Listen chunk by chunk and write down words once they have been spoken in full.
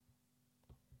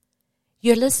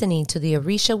You're listening to the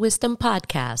Orisha Wisdom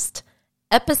Podcast,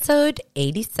 episode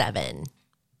 87.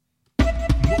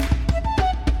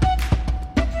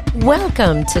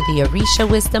 Welcome to the Orisha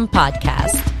Wisdom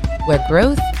Podcast, where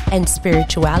growth and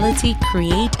spirituality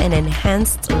create an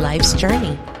enhanced life's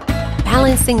journey,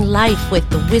 balancing life with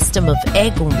the wisdom of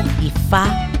Egun, Ifa,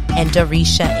 and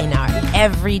Orisha in our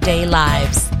everyday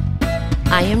lives.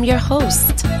 I am your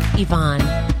host, Yvonne.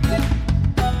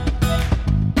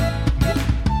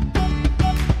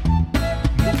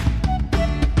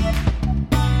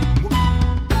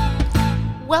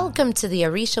 Welcome to the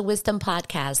Orisha Wisdom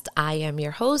Podcast. I am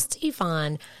your host,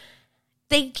 Yvonne.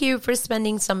 Thank you for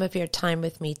spending some of your time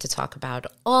with me to talk about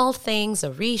all things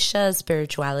Orisha,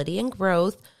 spirituality, and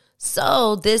growth.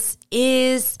 So this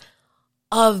is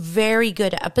a very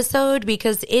good episode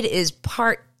because it is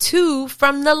part 2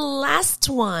 from the last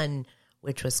one,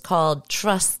 which was called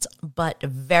Trust But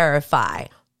Verify,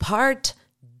 part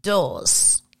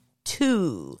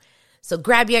 2. So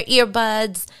grab your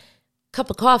earbuds, cup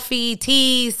of coffee,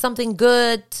 tea, something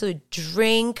good to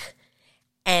drink,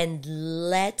 and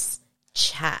let's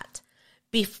chat.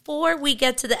 Before we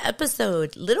get to the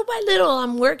episode, little by little,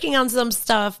 I'm working on some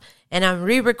stuff and I'm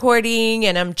re-recording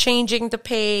and I'm changing the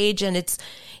page, and it's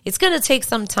going to take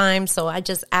some time. So I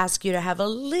just ask you to have a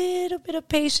little bit of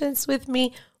patience with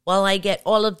me while I get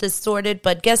all of this sorted.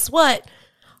 But guess what?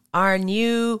 Our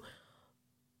new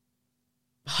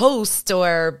host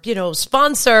or,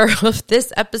 sponsor of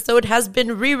this episode has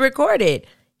been re-recorded.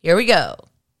 Here we go.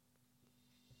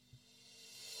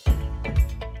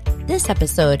 This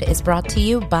episode is brought to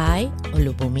you by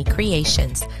Olubumi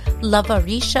Creations. Love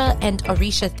Orisha and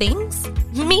Orisha things?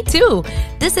 Me too.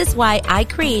 This is why I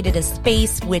created a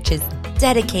space which is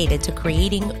dedicated to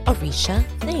creating Orisha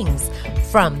things.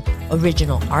 From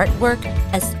original artwork,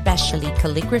 especially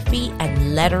calligraphy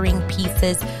and lettering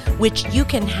pieces, which you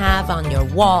can have on your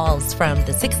walls, from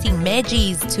the 60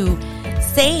 Mejis to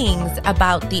sayings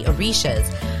about the Orishas.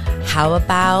 How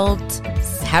about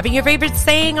having your favorite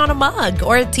saying on a mug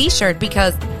or a t-shirt?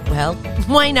 Because, well,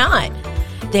 why not?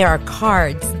 There are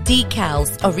cards,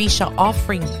 decals, Orisha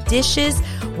offering dishes,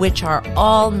 which are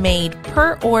all made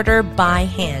per order by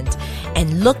hand.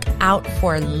 And look out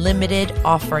for limited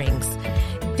offerings.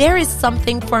 There is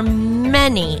something for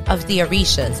many of the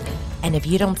Orishas. And if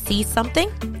you don't see something,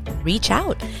 reach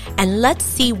out and let's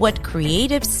see what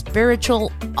creative,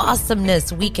 spiritual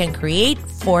awesomeness we can create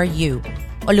for you.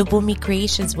 Olubumi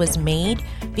Creations was made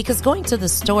because going to the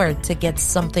store to get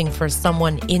something for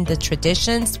someone in the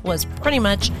traditions was pretty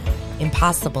much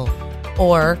impossible.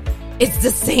 Or it's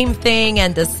the same thing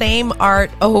and the same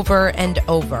art over and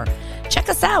over. Check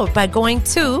us out by going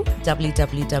to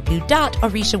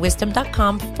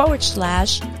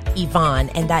www.orishawisdom.com/Yvonne.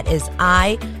 And that is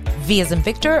I, V as in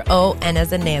Victor, O, N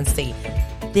as in Nancy.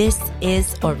 This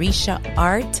is Orisha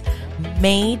art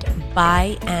made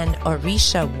by an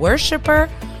Orisha worshiper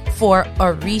for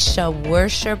Orisha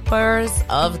worshipers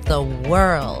of the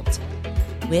world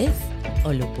with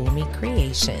Olubumi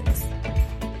Creations.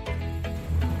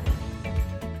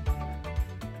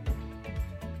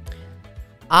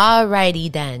 Alrighty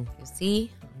then. You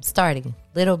see, I'm starting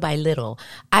little by little.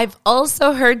 I've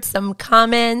also heard some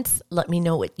comments. Let me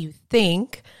know what you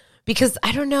think, because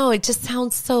I don't know, it just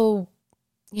sounds so,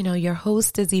 your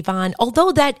host is Yvonne,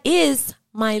 although that is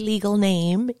my legal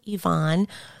name, Yvonne.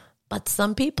 But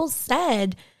some people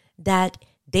said that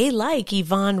they like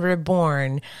Yvonne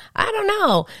Reborn. I don't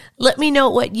know. Let me know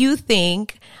what you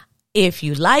think. If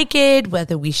you like it,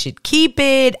 whether we should keep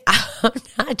it, I'm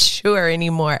not sure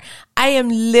anymore. I am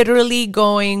literally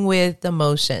going with the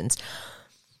motions.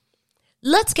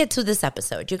 Let's get to this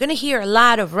episode. You're going to hear a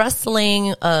lot of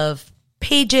rustling of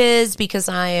pages because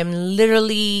I am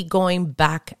literally going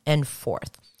back and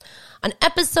forth. On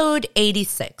episode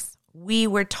 86, we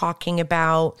were talking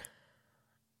about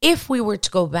if we were to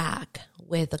go back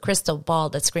with a crystal ball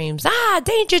that screams,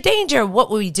 danger, danger, what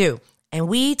would we do? And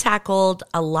we tackled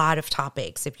a lot of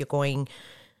topics. If you're going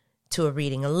to a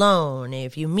reading alone,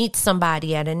 if you meet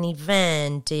somebody at an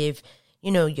event, if,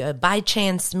 you're by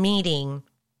chance meeting,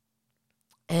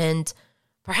 and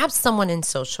perhaps someone in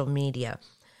social media.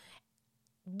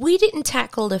 We didn't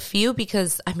tackle a few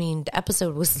because, the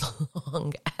episode was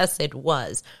long as it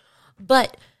was.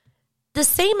 But the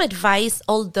same advice,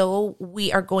 although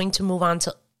we are going to move on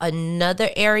to another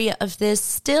area of this,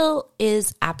 still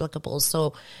is applicable.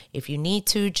 So if you need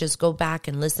to, just go back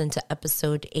and listen to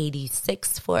episode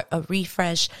 86 for a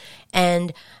refresh.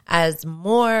 And as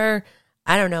more,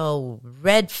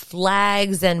 red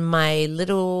flags and my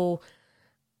little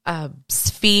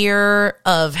sphere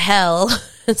of hell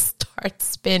starts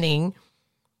spinning,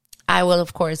 I will,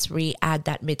 of course, add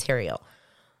that material.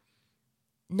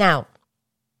 Now,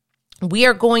 we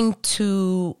are going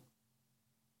to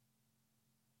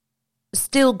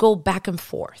still go back and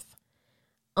forth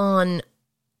on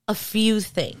a few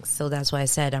things. So that's why I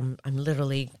said I'm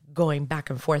literally going back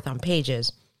and forth on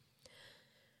pages.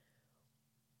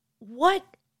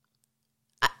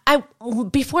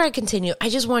 Before I continue, I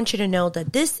just want you to know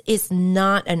that this is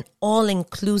not an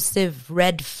all-inclusive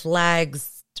red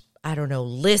flags,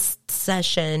 list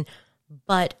session,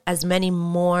 but as many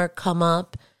more come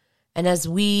up and as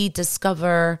we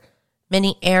discover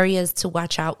many areas to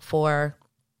watch out for,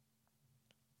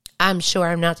 I'm sure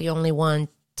I'm not the only one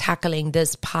tackling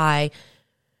this pie.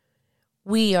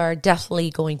 We are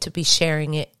definitely going to be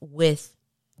sharing it with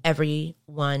every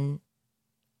one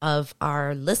of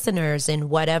our listeners in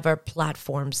whatever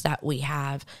platforms that we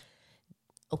have.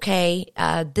 Okay,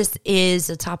 this is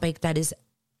a topic that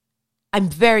I'm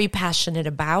very passionate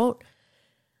about.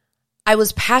 I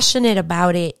was passionate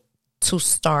about it to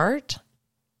start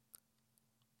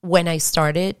when I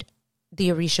started the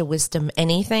Orisha Wisdom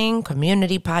Anything,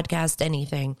 community podcast,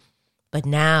 anything. But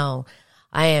now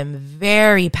I am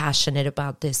very passionate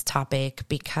about this topic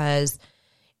because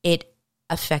it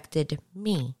affected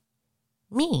me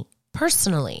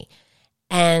personally.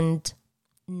 And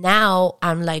now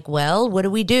I'm like, well,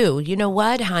 what do? You know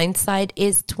what? Hindsight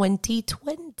is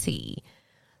 2020.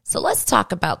 So let's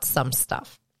talk about some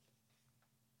stuff.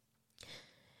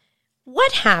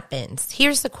 What happens?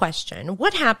 Here's the question.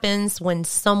 What happens when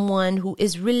someone who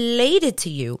is related to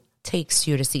you takes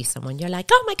you to see someone? You're like,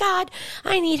 oh my God,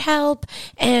 I need help.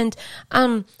 And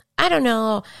I don't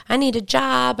know, I need a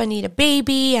job, I need a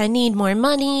baby, I need more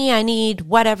money, I need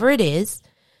whatever it is.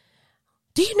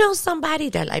 Do you know somebody?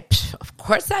 They're like, of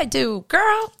course I do.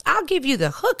 Girl, I'll give you the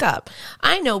hookup.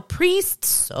 I know priest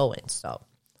so-and-so.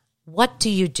 What do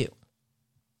you do?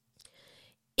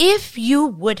 If you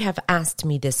would have asked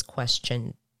me this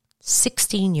question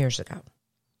 16 years ago,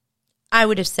 I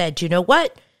would have said, you know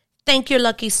what? Thank your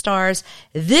lucky stars.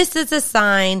 This is a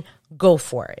sign. Go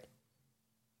for it.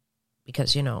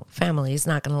 Because, family is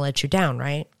not going to let you down,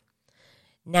 right?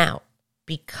 Now,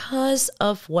 because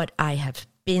of what I have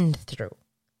been through,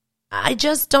 I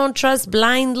just don't trust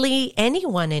blindly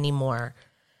anyone anymore.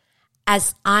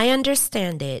 As I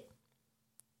understand it,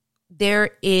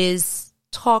 there is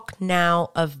talk now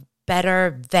of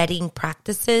better vetting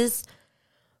practices.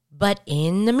 But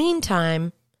in the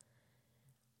meantime,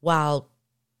 while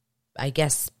I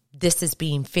guess this is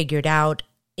being figured out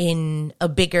in a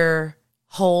bigger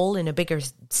whole, in a bigger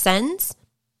sense,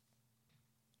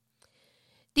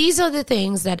 these are the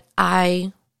things that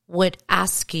I would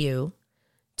ask you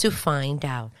to find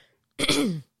out.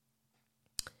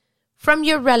 From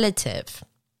your relative,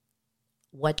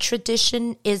 what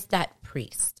tradition is that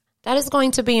priest? That is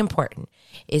going to be important.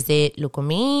 Is it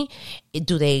Lukumi?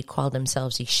 Do they call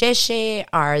themselves Ixeche?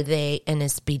 Are they an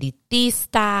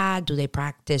espiritista? Do they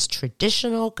practice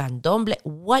traditional candomblé?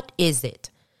 What is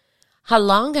it? How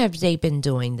long have they been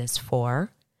doing this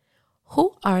for?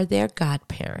 Who are their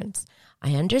godparents?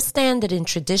 I understand that in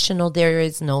traditional there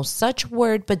is no such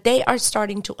word, but they are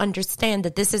starting to understand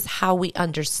that this is how we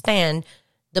understand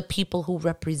the people who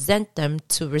represent them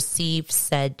to receive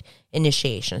said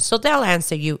initiation. So they'll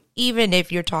answer you even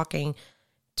if you're talking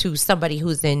to somebody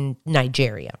who's in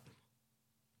Nigeria.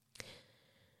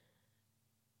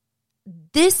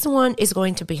 This one is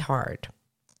going to be hard,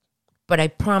 but I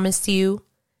promise you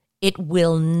it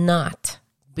will not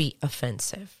be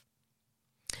offensive.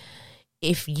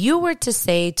 If you were to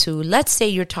say let's say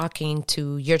you're talking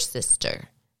to your sister.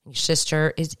 Your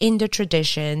sister is in the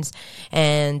traditions,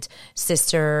 and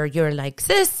sister, you're like,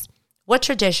 sis, what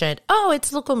tradition? Oh,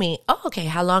 it's Lukumi. Oh, okay.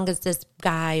 How long has this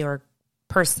guy or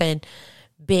person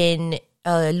been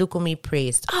a Lukumi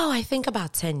priest? Oh, I think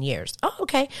about 10 years. Oh,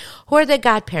 okay. Who are the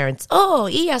godparents? Oh,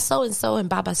 Iya so-and-so and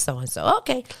Baba so-and-so.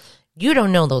 Okay. You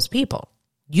don't know those people.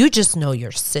 You just know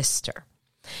your sister.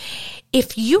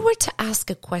 If you were to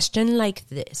ask a question like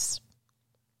this,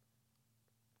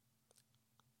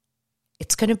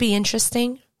 it's going to be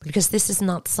interesting because this is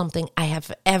not something I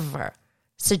have ever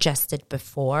suggested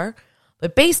before.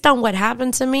 But based on what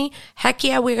happened to me, heck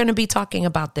yeah, we're going to be talking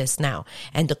about this now.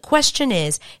 And the question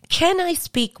is, can I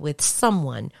speak with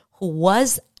someone who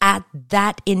was at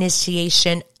that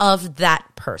initiation of that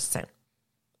person?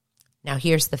 Now,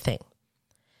 here's the thing.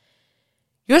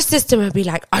 Your sister would be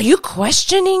like, are you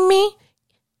questioning me?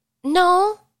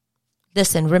 No.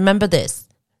 Listen, remember this.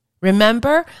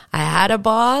 Remember, I had a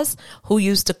boss who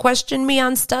used to question me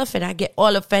on stuff and I get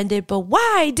all offended. But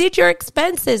why? Did your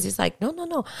expenses? He's like,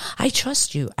 no. I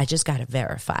trust you. I just got to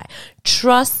verify.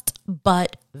 Trust,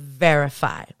 but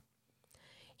verify.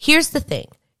 Here's the thing.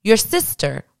 Your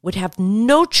sister would have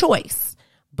no choice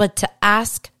but to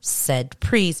ask said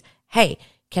priest, hey,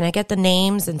 can I get the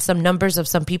names and some numbers of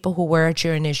some people who were at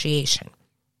your initiation?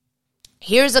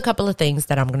 Here's a couple of things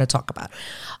that I'm going to talk about.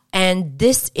 And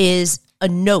this is a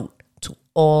note to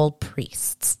all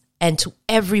priests and to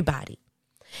everybody.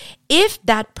 If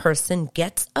that person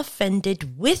gets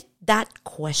offended with that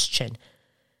question,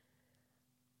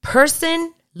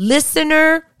 person,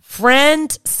 listener,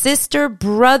 friend, sister,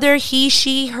 brother, he,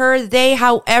 she, her, they,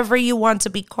 however you want to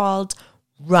be called,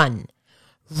 run.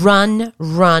 Run,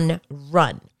 run,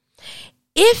 run.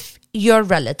 If your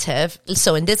relative,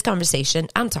 so in this conversation,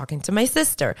 I'm talking to my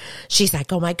sister. She's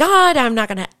like, oh my God, I'm not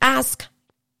going to ask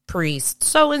priest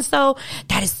so-and-so.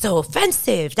 That is so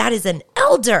offensive. That is an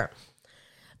elder.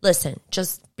 Listen,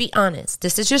 just be honest.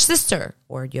 This is your sister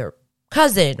or your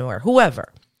cousin or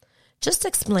whoever. Just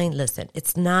explain, listen,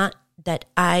 it's not that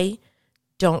I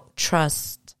don't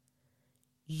trust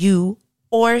you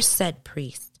or said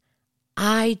priest.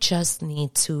 I just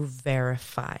need to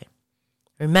verify.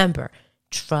 Remember,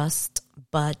 trust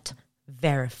but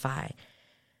verify.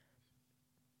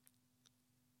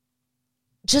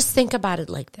 Just think about it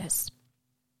like this.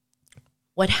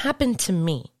 What happened to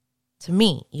me,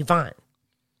 Yvonne,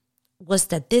 was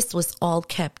that this was all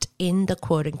kept in the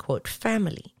quote-unquote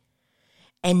family.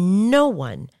 And no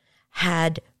one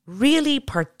had really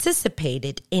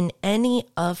participated in any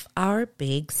of our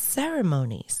big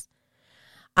ceremonies.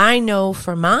 I know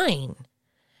for mine,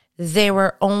 there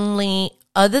were only,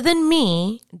 other than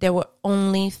me, there were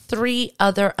only 3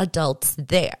 other adults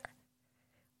there.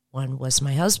 One was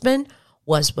my husband,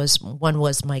 one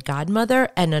was my godmother,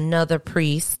 and another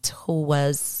priest who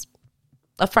was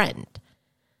a friend.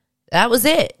 That was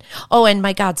it. Oh, and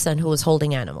my godson who was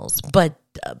holding animals. But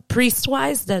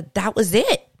priest-wise, that was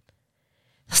it.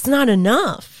 That's not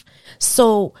enough.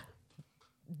 So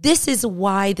this is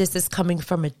why this is coming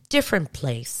from a different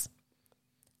place.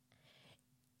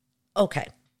 Okay.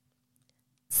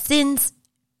 Since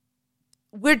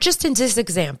we're just in this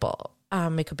example,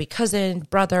 it could be cousin,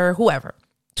 brother, whoever,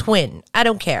 twin, I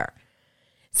don't care.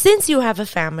 Since you have a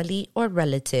family or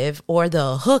relative or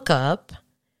the hookup,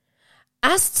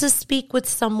 ask to speak with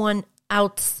someone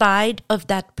outside of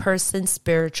that person's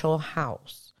spiritual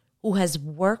house who has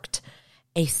worked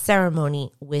a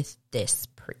ceremony with this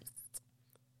priest.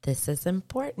 This is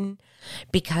important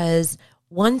because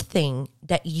one thing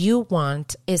that you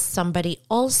want is somebody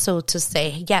also to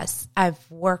say, yes, I've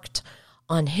worked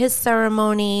on his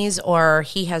ceremonies, or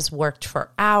he has worked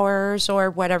for ours,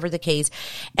 or whatever the case.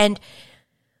 And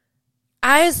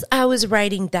as I was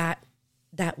writing that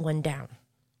one down,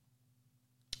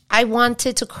 I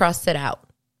wanted to cross it out,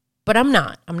 but I'm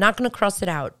not. I'm not going to cross it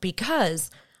out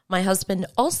because my husband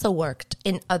also worked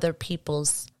in other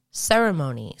people's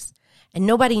ceremonies, and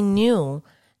nobody knew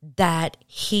that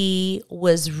he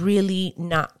was really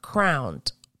not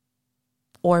crowned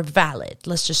or valid.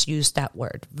 Let's just use that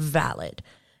word, valid.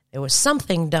 There was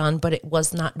something done, but it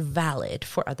was not valid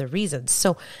for other reasons.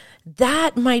 So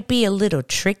that might be a little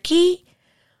tricky,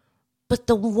 but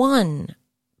the one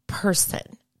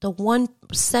person, the one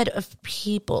set of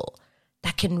people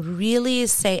that can really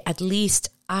say, at least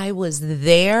I was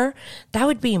there, that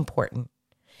would be important.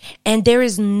 And there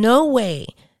is no way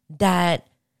that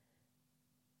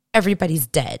everybody's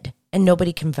dead and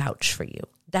nobody can vouch for you.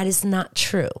 That is not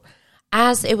true.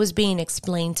 As it was being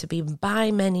explained to me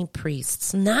by many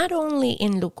priests, not only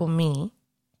in Lukumi,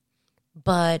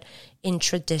 but in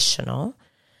traditional,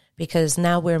 because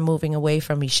now we're moving away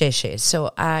from Isheshe,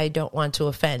 so I don't want to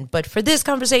offend. But for this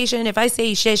conversation, if I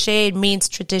say Isheshe, it means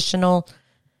traditional,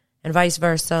 and vice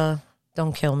versa.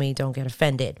 Don't kill me, don't get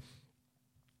offended.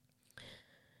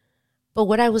 But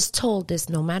what I was told is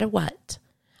no matter what,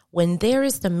 when there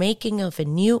is the making of a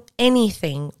new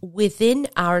anything within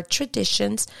our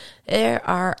traditions, there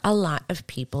are a lot of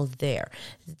people there.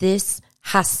 This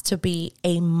has to be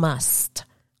a must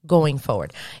going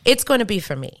forward. It's going to be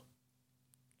for me.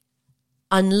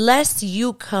 Unless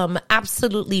you come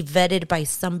absolutely vetted by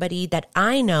somebody that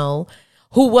I know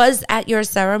who was at your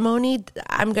ceremony,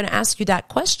 I'm going to ask you that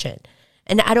question.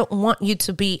 And I don't want you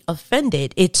to be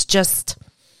offended. It's just,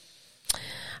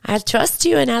 I trust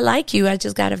you and I like you. I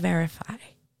just got to verify.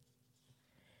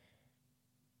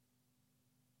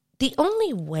 The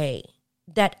only way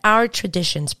that our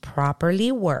traditions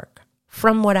properly work,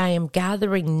 from what I am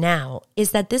gathering now,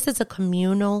 is that this is a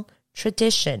communal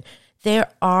tradition.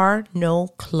 There are no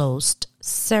closed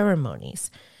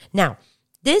ceremonies. Now,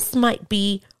 this might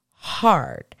be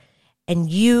hard, and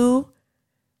you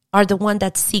are the one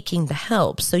that's seeking the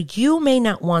help, so you may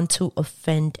not want to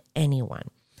offend anyone.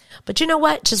 But you know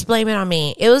what? Just blame it on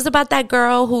me. It was about that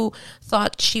girl who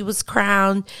thought she was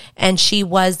crowned and she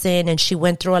wasn't, and she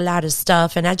went through a lot of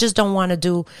stuff, and I just don't want to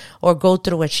do or go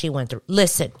through what she went through.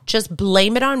 Listen, just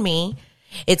blame it on me.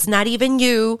 It's not even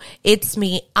you. It's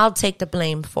me. I'll take the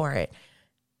blame for it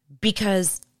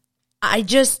because I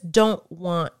just don't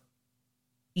want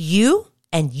you,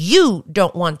 and you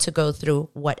don't want to go through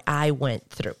what I went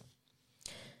through.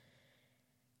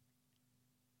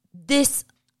 This,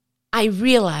 I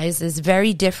realize, is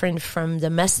very different from the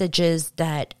messages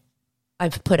that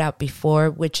I've put out before,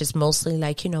 which is mostly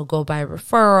like, go by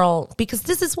referral, because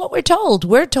this is what we're told.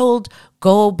 We're told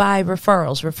go by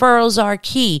referrals. Referrals are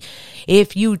key.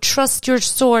 If you trust your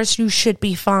source, you should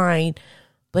be fine.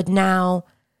 But now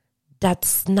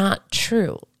that's not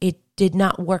true. It did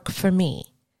not work for me.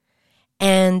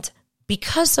 And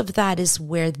because of that is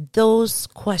where those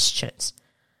questions,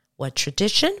 what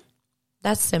tradition?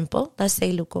 That's simple. Let's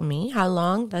say Lukumi. How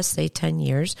long? Let's say 10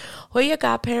 years. Who are your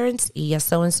godparents? Iya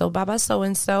so-and-so, Baba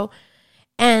so-and-so.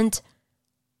 And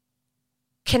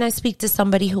can I speak to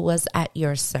somebody who was at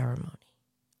your ceremony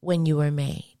when you were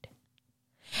made?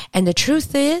 And the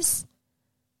truth is,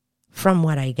 from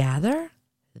what I gather,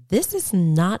 this is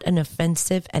not an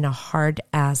offensive and a hard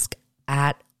ask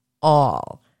at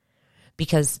all.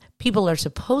 Because people are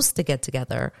supposed to get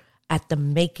together at the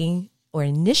making or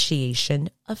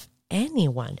initiation of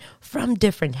anyone from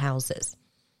different houses.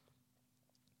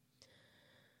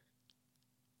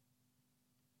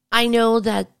 I know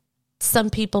that some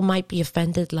people might be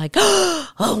offended, like,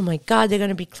 oh my God, they're going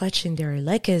to be clutching their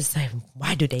legs.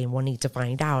 Why do they need to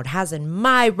find out? Hasn't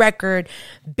my record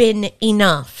been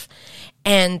enough?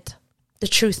 And the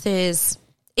truth is,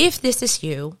 if this is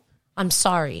you, I'm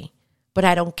sorry, but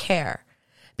I don't care.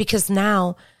 Because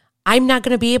now I'm not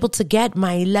going to be able to get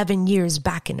my 11 years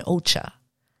back in OCHA.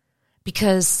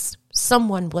 Because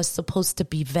someone was supposed to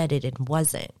be vetted and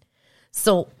wasn't.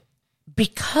 So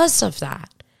because of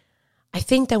that, I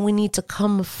think that we need to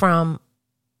come from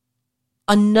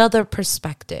another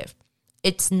perspective.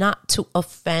 It's not to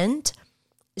offend.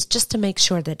 It's just to make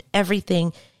sure that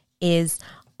everything is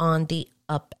on the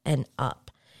up and up.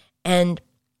 And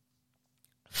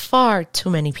far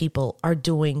too many people are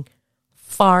doing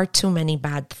far too many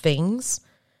bad things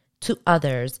to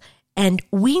others. And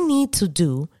we need to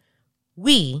do,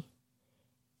 meaning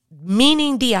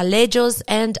the Alejos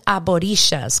and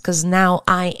Aborishas, because now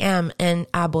I am an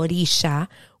Aborisha,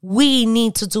 we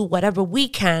need to do whatever we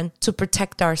can to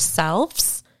protect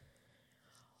ourselves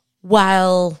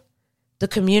while the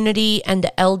community and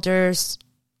the elders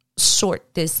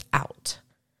sort this out.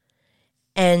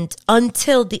 And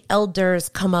until the elders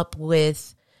come up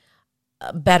with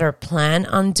a better plan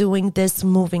on doing this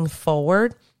moving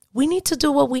forward, we need to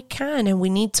do what we can, and we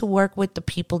need to work with the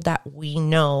people that we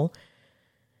know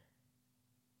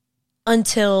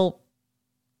until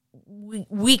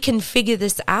we can figure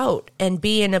this out and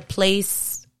be in a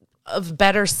place of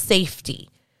better safety,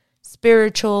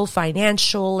 spiritual,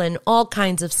 financial, and all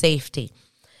kinds of safety.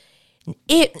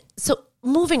 So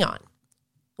moving on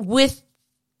with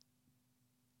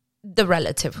the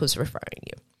relative who's referring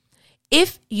you.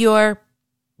 If your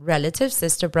relative,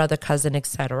 sister, brother, cousin,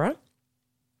 etc.,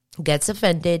 gets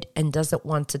offended and doesn't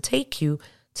want to take you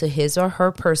to his or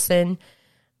her person,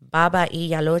 Baba,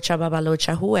 Iya, Locha, Baba,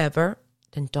 Locha, whoever,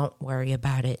 then don't worry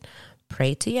about it.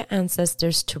 Pray to your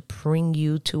ancestors to bring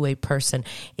you to a person.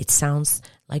 It sounds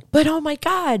like, but oh my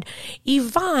God,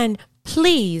 Yvonne,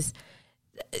 please,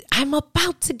 I'm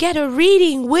about to get a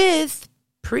reading with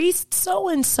priest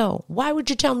so-and-so. Why would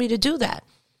you tell me to do that?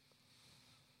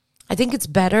 I think it's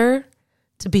better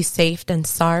to be safe than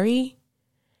sorry.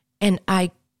 And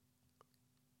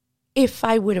if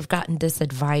I would have gotten this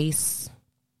advice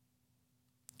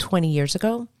 20 years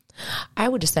ago, I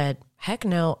would have said, heck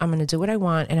no, I'm going to do what I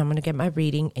want and I'm going to get my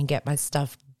reading and get my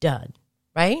stuff done,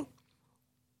 right?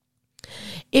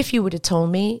 If you would have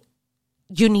told me,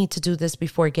 you need to do this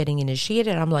before getting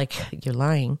initiated, I'm like, you're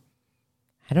lying.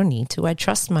 I don't need to. I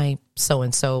trust my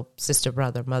so-and-so, sister,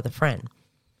 brother, mother, friend.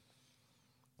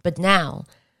 But now,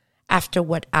 after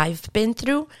what I've been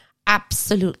through,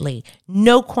 absolutely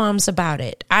no qualms about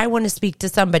it. I want to speak to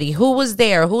somebody who was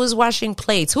there, who was washing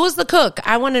plates, who was the cook.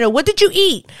 I want to know, what did you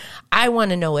eat? I want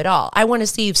to know it all. I want to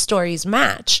see if stories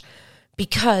match,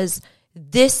 because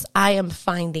this, I am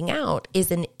finding out,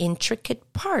 is an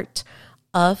intricate part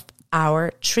of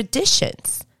our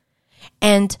traditions.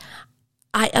 And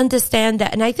I understand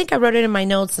that, and I think I wrote it in my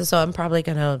notes, so I'm probably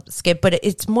going to skip, but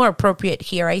it's more appropriate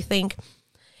here, I think.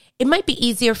 It might be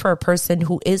easier for a person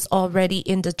who is already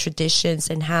in the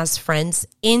traditions and has friends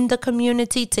in the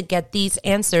community to get these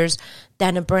answers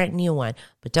than a brand new one.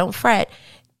 But don't fret.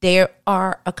 there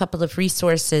are a couple of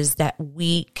resources that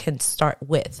we can start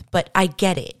with, but I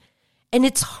get it. And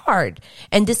it's hard.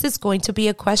 And this is going to be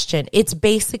a question. It's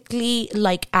basically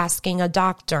like asking a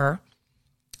doctor,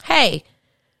 hey,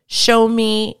 show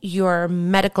me your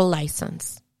medical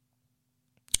license.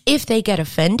 If they get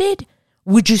offended,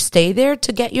 would you stay there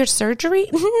to get your surgery?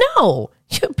 No.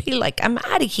 You'd be like, I'm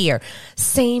out of here.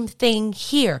 Same thing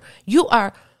here. You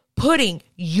are putting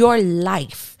your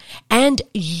life and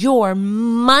your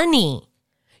money,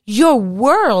 your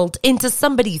world into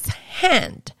somebody's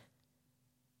hand.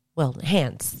 Well,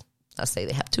 hands. I'll say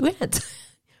they have two hands.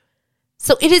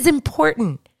 So it is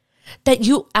important that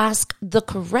you ask the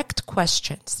correct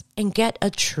questions and get a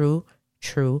true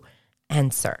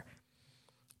answer.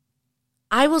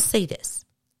 I will say this.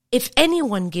 If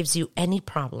anyone gives you any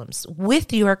problems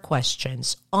with your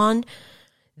questions on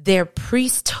their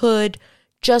priesthood,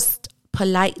 just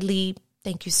politely,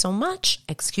 thank you so much,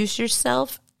 excuse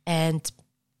yourself, and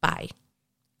bye.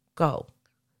 Go,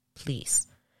 please.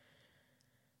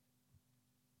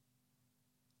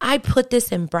 I put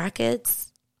this in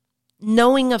brackets.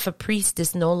 Knowing of a priest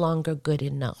is no longer good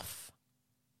enough.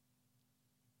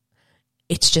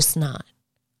 It's just not.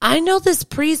 I know this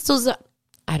priest was,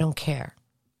 I don't care.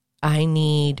 I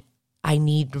need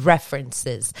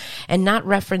references, and not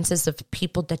references of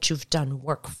people that you've done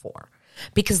work for,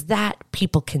 because that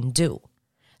people can do.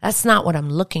 That's not what I'm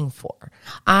looking for.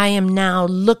 I am now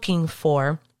looking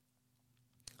for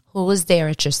who was there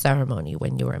at your ceremony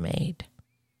when you were made.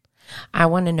 I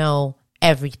want to know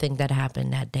everything that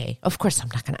happened that day. Of course, I'm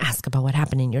not going to ask about what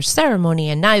happened in your ceremony,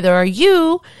 and neither are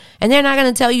you, and they're not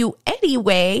going to tell you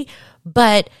anyway,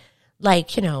 but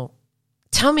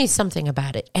tell me something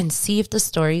about it and see if the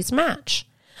stories match.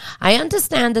 I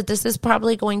understand that this is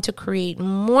probably going to create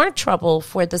more trouble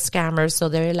for the scammers, so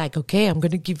they're like, okay, I'm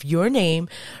going to give your name.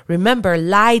 Remember,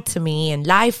 lie to me and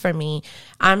lie for me.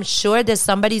 I'm sure that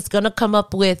somebody's going to come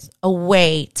up with a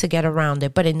way to get around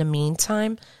it, but in the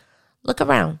meantime, look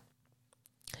around.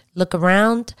 Look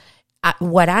around.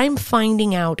 What I'm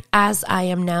finding out as I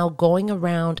am now going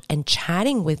around and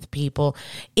chatting with people,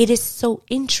 it is so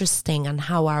interesting on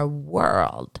how our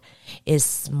world is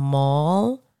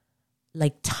small,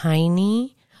 like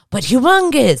tiny, but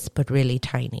humongous, but really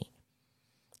tiny.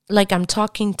 Like I'm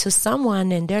talking to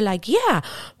someone and they're like, yeah,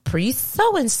 priest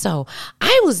so-and-so.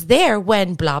 I was there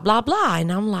when blah, blah, blah.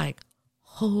 And I'm like,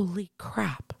 holy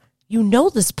crap. You know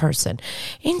this person.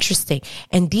 Interesting.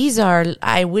 And these are,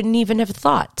 I wouldn't even have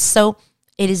thought. So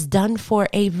it is done for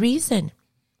a reason.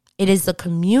 It is a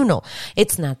communal.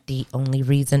 It's not the only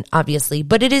reason, obviously,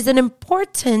 but it is an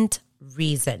important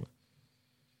reason.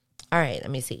 All right, let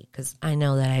me see, because I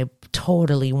know that I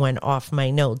totally went off my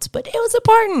notes, but it was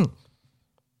important.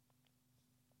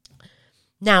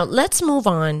 Now, let's move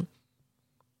on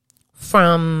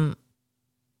from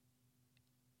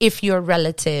if your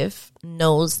relative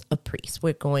knows a priest.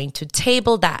 We're going to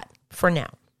table that for now.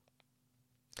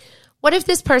 What if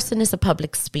this person is a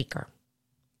public speaker?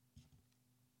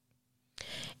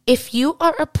 If you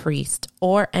are a priest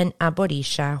or an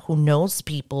aborisha who knows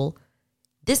people,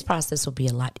 this process will be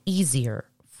a lot easier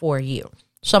for you.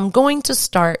 So I'm going to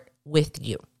start with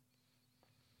you.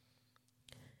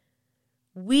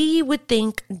 We would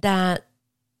think that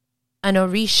an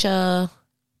orisha,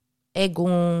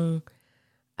 egun,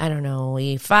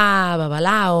 Ifa,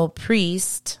 babalao,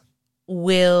 priest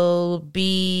will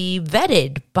be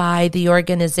vetted by the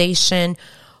organization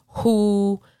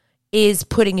who is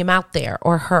putting him out there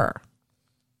or her.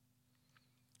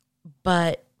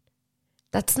 But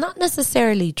that's not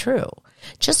necessarily true.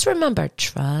 Just remember,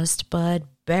 trust but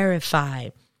verify.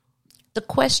 The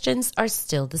questions are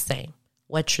still the same.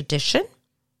 What tradition?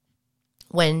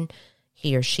 When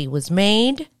he or she was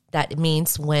made. That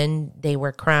means when they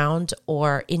were crowned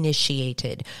or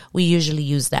initiated. We usually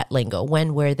use that lingo.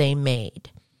 When were they made?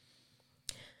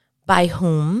 By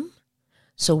whom?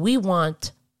 So we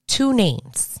want 2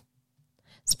 names,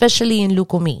 especially in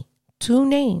Lukumi. 2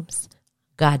 names.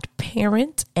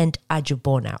 Godparent and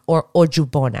Ajubona or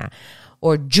Ojubona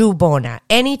or Jubona.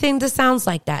 Anything that sounds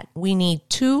like that. We need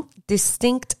 2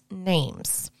 distinct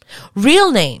names.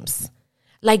 Real names,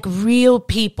 like real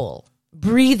people.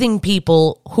 Breathing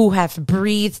people who have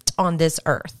breathed on this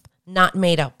earth, not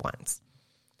made up ones.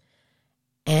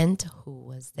 And who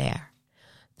was there?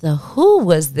 The who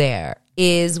was there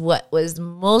is what was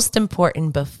most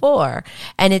important before,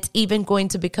 and it's even going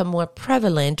to become more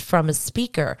prevalent from a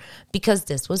speaker because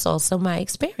this was also my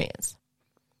experience.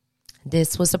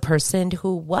 This was a person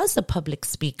who was a public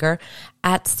speaker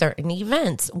at certain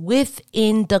events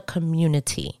within the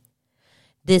community.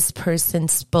 This person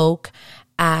spoke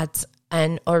at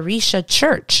an Orisha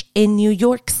church in New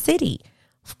York City.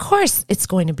 Of course, it's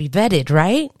going to be vetted,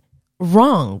 right?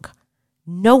 Wrong.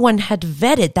 No one had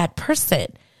vetted that person.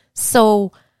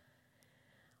 So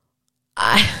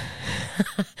I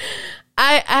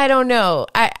don't know.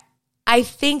 I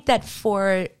think that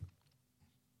for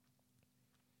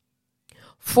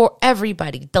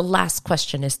everybody, the last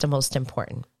question is the most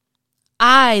important.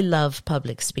 I love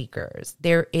public speakers.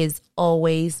 There is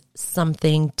always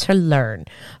something to learn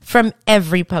from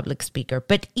every public speaker.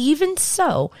 But even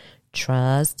so,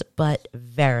 trust but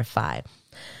verify.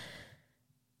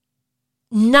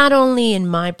 Not only in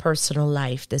my personal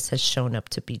life, this has shown up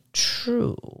to be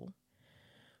true,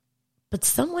 but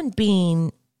someone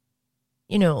being,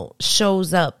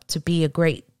 shows up to be a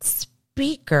great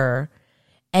speaker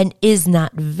and is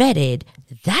not vetted,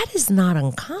 that is not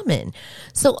uncommon.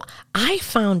 So I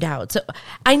found out. So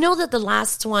I know that the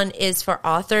last one is for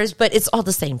authors, but it's all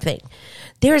the same thing.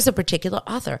 There is a particular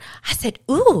author. I said,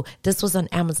 ooh, this was on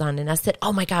Amazon. And I said,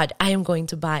 oh my God, I am going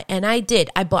to buy. And I did.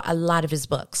 I bought a lot of his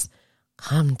books.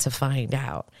 Come to find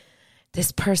out,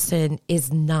 this person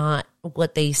is not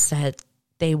what they said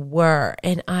they were.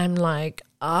 And I'm like,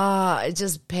 I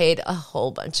just paid a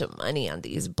whole bunch of money on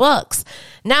these books.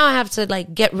 Now I have to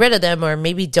get rid of them or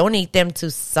maybe donate them to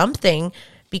something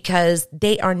because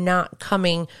they are not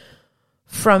coming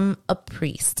from a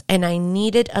priest. And I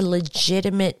needed a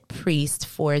legitimate priest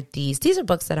for these. These are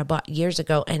books that I bought years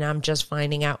ago and I'm just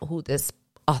finding out who this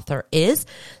author is.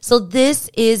 So this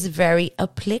is very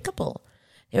applicable.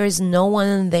 There is no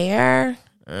one there.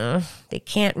 They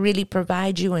can't really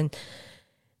provide you. And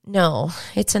no,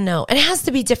 it's a no. And it has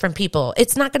to be different people.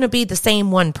 It's not going to be the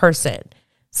same one person.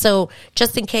 So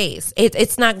just in case,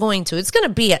 it's not going to. It's going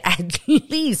to be at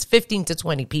least 15 to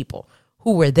 20 people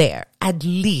who were there. At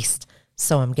least.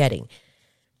 So I'm getting.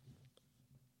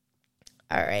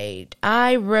 All right.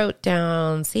 I wrote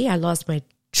down. See, I lost my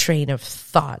train of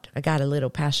thought. I got a little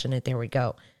passionate. There we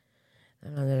go.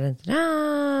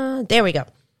 There we go.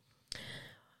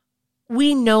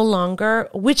 We no longer,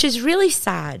 which is really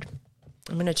sad.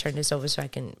 I'm going to turn this over so I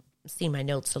can see my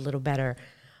notes a little better.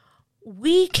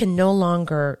 We can no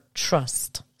longer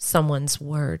trust someone's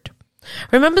word.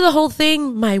 Remember the whole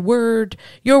thing? My word,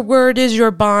 your word is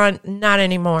your bond. Not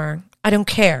anymore. I don't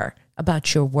care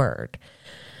about your word.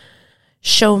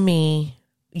 Show me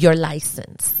your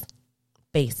license,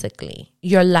 basically.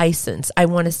 Your license. I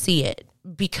want to see it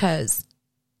because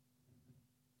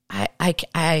I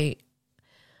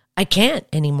can't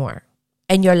anymore.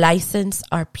 And your license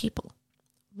are people.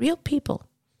 Real people.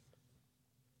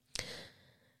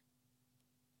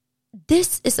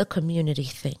 This is a community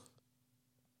thing.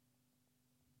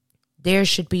 There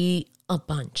should be a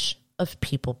bunch of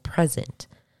people present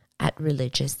at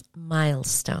religious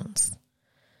milestones.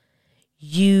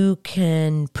 You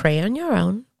can pray on your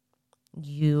own.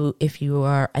 If you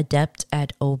are adept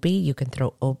at Obi, you can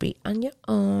throw Obi on your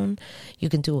own. You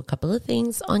can do a couple of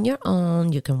things on your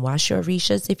own. You can wash your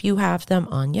Orishas if you have them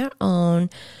on your own.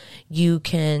 You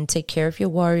can take care of your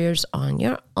warriors on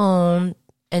your own.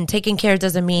 And taking care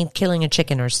doesn't mean killing a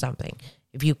chicken or something.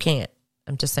 If you can't,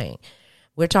 I'm just saying.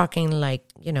 We're talking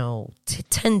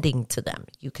tending to them.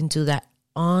 You can do that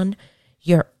on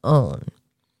your own.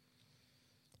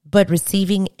 But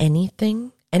receiving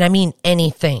anything, and I mean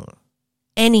anything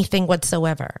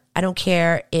whatsoever. I don't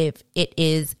care if it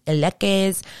is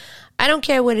eleques. I don't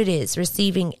care what it is.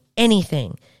 Receiving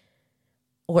anything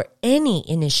or any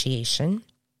initiation,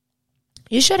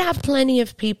 you should have plenty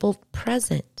of people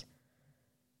present.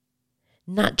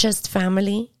 Not just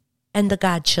family and the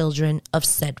godchildren of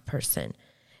said person.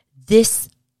 This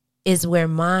is where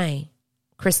my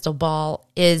crystal ball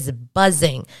is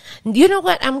buzzing. You know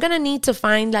what? I'm going to need to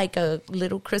find a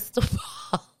little crystal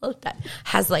ball that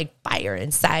has fire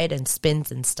inside and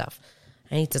spins and stuff.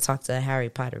 I need to talk to the Harry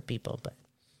Potter people, but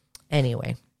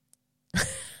anyway.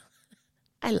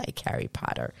 I like Harry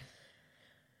Potter.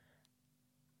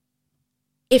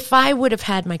 If I would have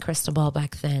had my crystal ball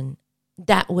back then,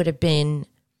 that would have been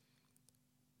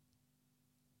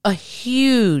a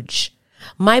huge,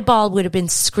 my ball would have been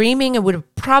screaming. It would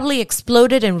have probably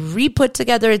exploded and re-put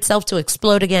together itself to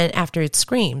explode again after it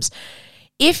screams.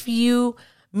 If you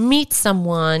meet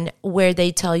someone where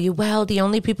they tell you, well, the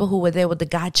only people who were there were the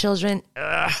godchildren,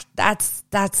 that's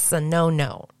a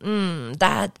no-no.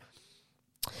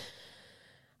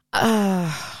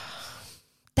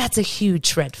 That's a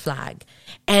huge red flag.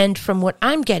 And from what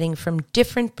I'm getting from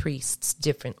different priests,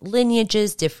 different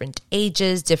lineages, different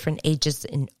ages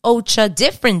in Ocha,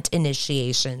 different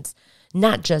initiations,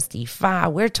 not just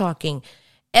Ifa, we're talking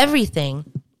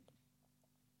everything.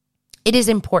 It is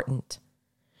important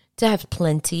to have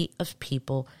plenty of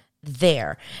people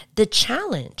there. The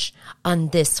challenge on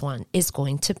this one is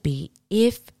going to be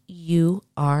if you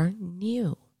are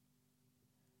new.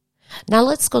 Now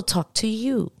let's go talk to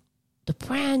you, the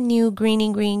brand new green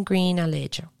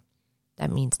alejo.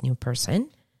 That means new person.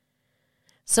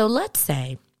 So let's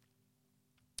say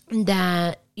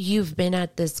that you've been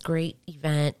at this great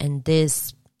event and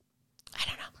this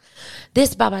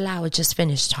babalao just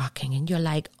finished talking and you're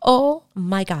like, oh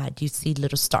my God, you see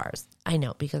little stars. I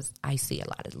know, because I see a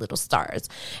lot of little stars.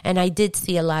 And I did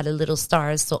see a lot of little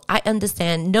stars. So I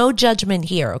understand. No judgment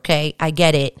here, okay? I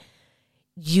get it.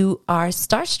 You are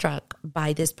starstruck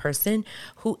by this person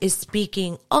who is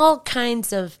speaking all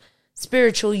kinds of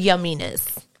spiritual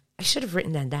yumminess. I should have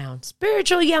written that down.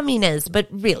 Spiritual yumminess, but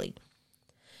really.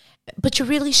 But you're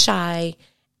really shy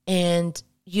and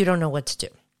you don't know what to do.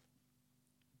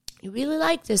 You really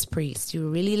like this priest. You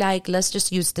really like, let's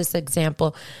just use this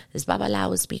example. This babalao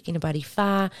was speaking about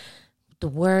Ifa. The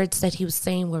words that he was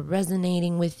saying were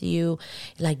resonating with you.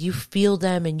 Like you feel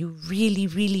them and you really,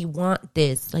 really want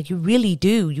this. Like you really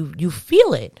do. You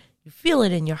feel it. You feel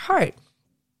it in your heart.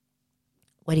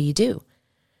 What do?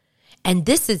 And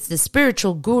this is the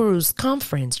Spiritual Gurus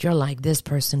Conference. You're like, this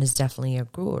person is definitely a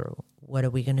guru. What are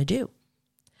we going to do?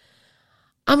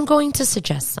 I'm going to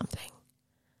suggest something.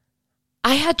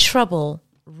 I had trouble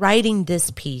writing this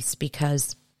piece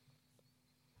because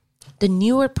the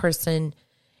newer person,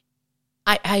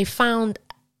 I found,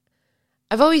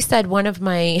 I've always said one of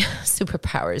my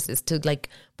superpowers is to like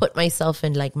put myself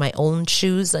in like my own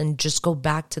shoes and just go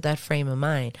back to that frame of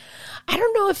mind. I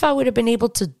don't know if I would have been able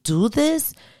to do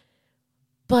this,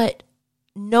 but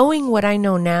knowing what I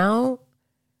know now,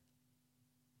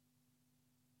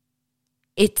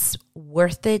 it's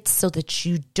worth it so that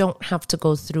you don't have to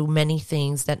go through many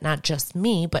things that not just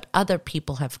me, but other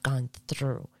people have gone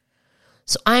through.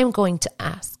 So I'm going to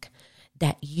ask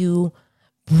that you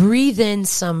breathe in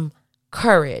some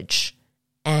courage.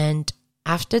 And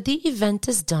after the event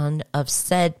is done of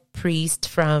said priest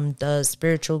from the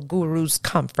Spiritual Gurus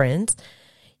Conference,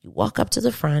 you walk up to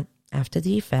the front after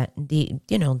the event, the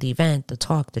event, the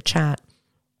talk, the chat.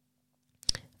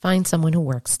 Find someone who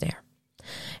works there.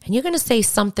 And you're going to say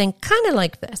something kind of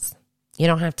like this. You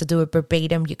don't have to do it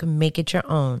verbatim. You can make it your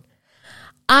own.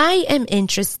 I am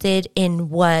interested in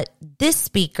what this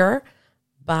speaker,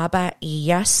 Baba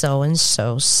Iya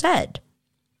so-and-so, said.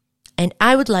 And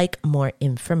I would like more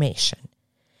information.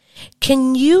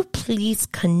 Can you please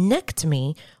connect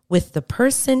me with the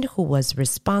person who was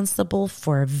responsible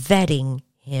for vetting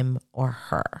him or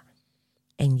her?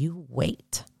 And you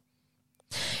wait.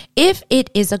 If it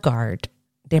is a guard,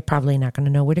 they're probably not going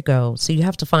to know where to go. So you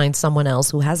have to find someone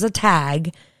else who has a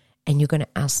tag and you're going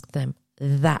to ask them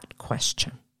that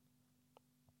question.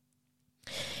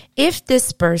 If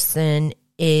this person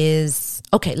is,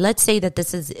 okay, let's say that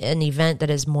this is an event that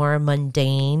is more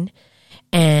mundane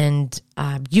and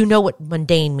you know what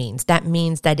mundane means. That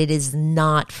means that it is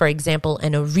not, for example,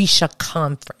 an Orisha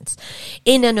conference.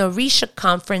 In an Orisha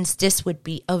conference, this would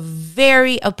be a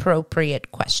very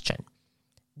appropriate question.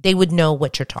 They would know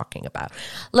what you're talking about.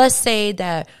 Let's say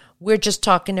that we're just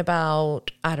talking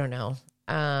about, I don't know,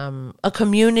 a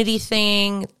community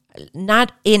thing,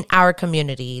 not in our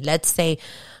community. Let's say,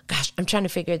 gosh, I'm trying to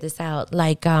figure this out.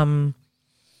 Like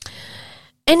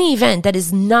any event that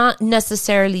is not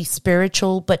necessarily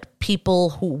spiritual, but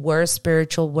people who were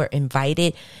spiritual were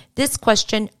invited. This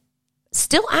question,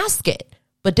 still ask it,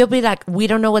 but they'll be like, we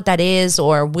don't know what that is,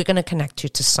 or we're going to connect you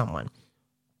to someone.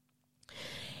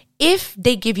 If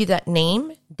they give you that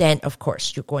name, then of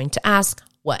course you're going to ask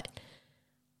what?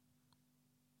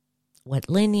 What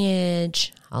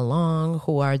lineage, how long,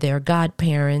 who are their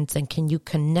godparents, and can you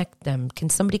connect them? Can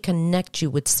somebody connect you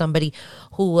with somebody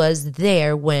who was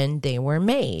there when they were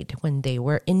made, when they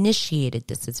were initiated?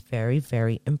 This is very,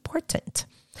 very important.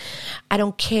 I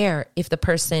don't care if the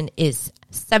person is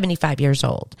 75 years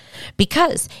old,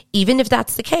 because even if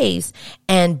that's the case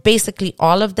and basically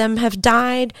all of them have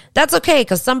died, that's okay,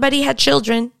 because somebody had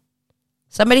children.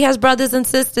 Somebody has brothers and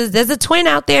sisters. There's a twin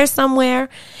out there somewhere,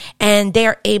 and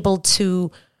they're able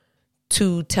to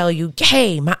tell you,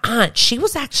 hey, my aunt, she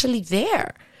was actually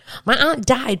there. My aunt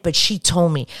died, but she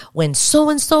told me when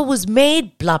so-and-so was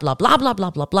made, blah, blah, blah, blah, blah,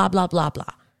 blah, blah, blah, blah,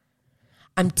 blah.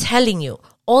 I'm telling you,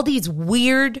 all these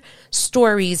weird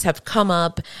stories have come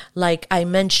up. Like I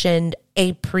mentioned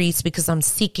a priest because I'm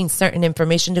seeking certain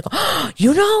information to go,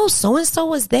 oh, so-and-so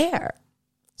was there.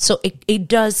 So it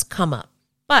does come up.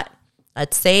 But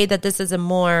let's say that this is a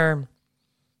more,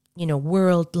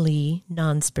 worldly,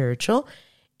 non-spiritual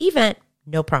event.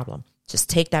 No problem. Just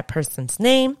take that person's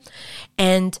name.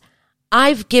 And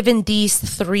I've given these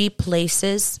 3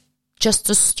 places just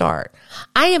to start.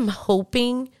 I am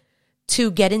hoping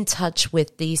to get in touch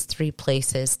with these 3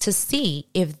 places to see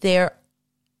if they're,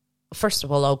 first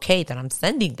of all, okay that I'm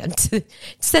sending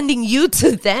you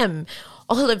to them,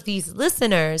 all of these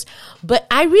listeners, but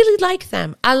I really like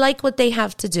them. I like what they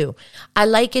have to do. I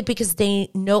like it because they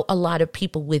know a lot of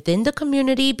people within the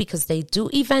community, because they do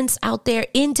events out there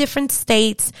in different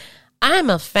states. I'm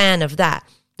a fan of that.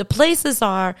 The places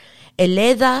are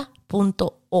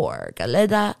eleda.org,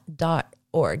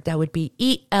 eleda.org. That would be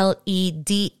ELEDA.org.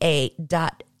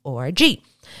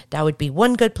 That would be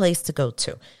one good place to go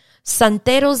to.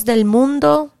 Santeros del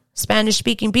Mundo,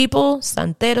 Spanish-speaking people,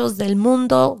 Santeros del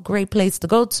Mundo, great place to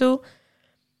go to.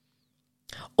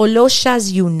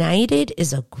 Oloshas United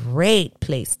is a great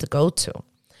place to go to.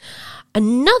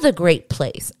 Another great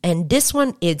place, and this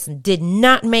one did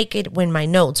not make it in my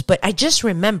notes, but I just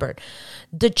remembered.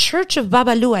 The Church of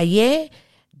Babalu Aye,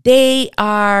 they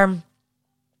are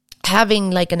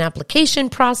having like an application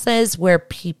process where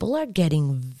people are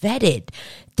getting vetted.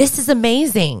 This is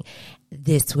amazing.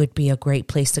 This would be a great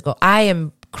place to go. I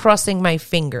am crossing my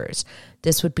fingers.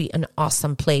 This would be an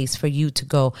awesome place for you to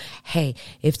go. Hey,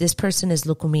 if this person is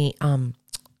Lukumi,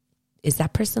 is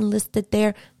that person listed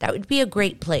there? That would be a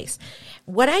great place.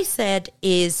 What I said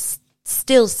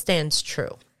still stands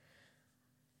true.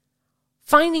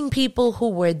 Finding people who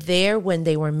were there when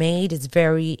they were made is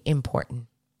very important.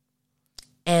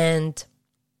 And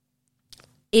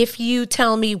if you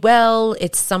tell me, well,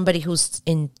 it's somebody who's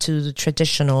into the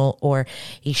traditional or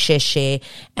Isheshe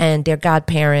and their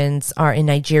godparents are in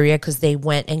Nigeria because they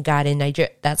went and got in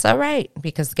Nigeria, that's all right.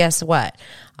 Because guess what?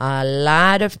 A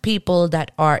lot of people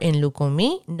that are in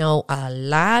Lukumi know a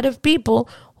lot of people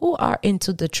who are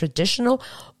into the traditional,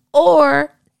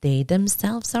 or they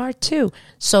themselves are too.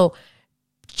 So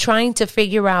trying to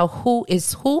figure out who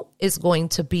is going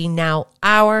to be now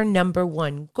our number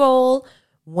one goal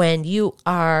when you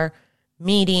are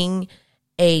meeting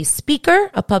a speaker,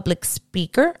 a public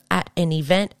speaker at an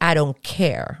event. I don't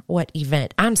care what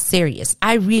event. I'm serious.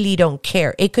 I really don't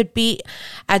care. It could be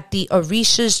at the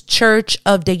Orishas Church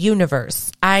of the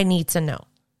Universe. I need to know.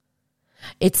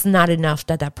 It's not enough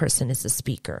that that person is a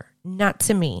speaker. Not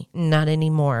to me, not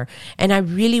anymore. And I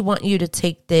really want you to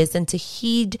take this and to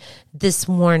heed this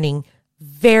warning.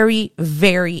 Very,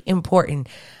 very important.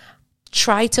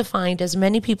 Try to find as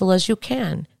many people as you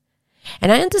can.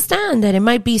 And I understand that it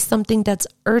might be something that's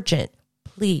urgent.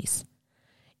 Please,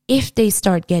 if they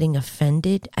start getting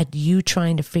offended at you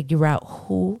trying to figure out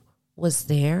who was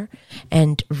there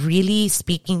and really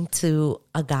speaking to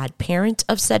a godparent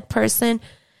of said person,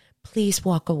 please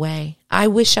walk away. I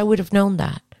wish I would have known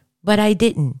that, but I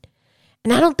didn't.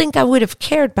 And I don't think I would have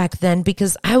cared back then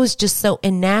because I was just so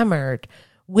enamored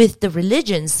with the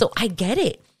religion. So I get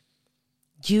it.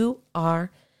 You are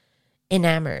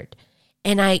enamored.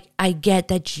 And I get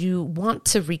that you want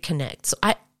to reconnect. So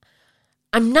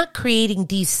I'm not creating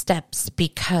these steps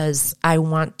because I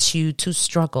want you to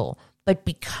struggle, but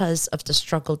because of the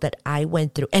struggle that I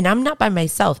went through. And I'm not by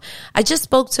myself. I just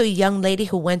spoke to a young lady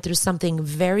who went through something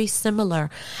very similar,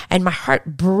 and my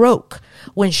heart broke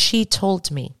when she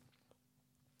told me.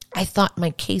 I thought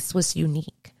my case was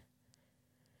unique.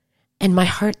 And my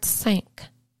heart sank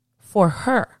for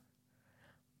her.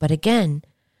 But again,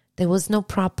 there was no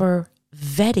proper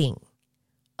vetting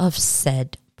of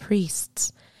said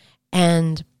priests.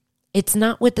 And it's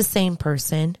not with the same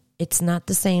person. It's not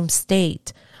the same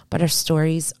state. But our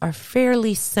stories are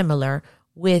fairly similar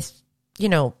with,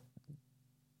 a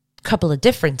couple of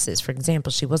differences. For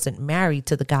example, she wasn't married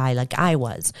to the guy like I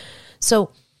was.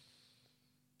 So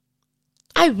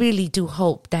I really do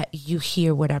hope that you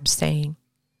hear what I'm saying.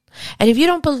 And if you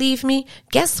don't believe me,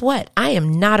 guess what? I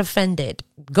am not offended.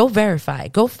 Go verify.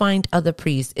 Go find other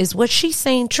priests. Is what she's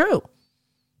saying true?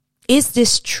 Is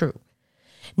this true?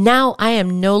 Now I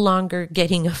am no longer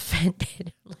getting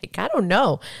offended. Like, I don't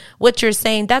know what you're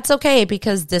saying. That's okay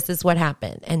because this is what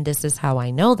happened. And this is how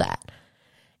I know that.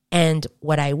 And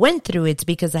what I went through, it's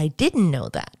because I didn't know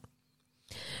that.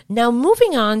 Now,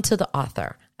 moving on to the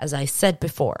author, as I said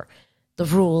before, the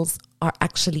rules are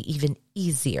actually even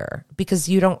easier because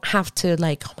you don't have to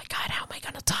like, oh my God, how am I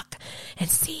going to talk and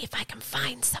see if I can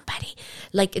find somebody?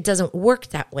 Like, it doesn't work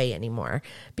that way anymore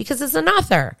because as an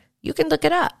author, you can look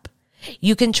it up.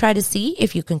 You can try to see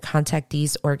if you can contact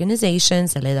these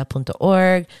organizations,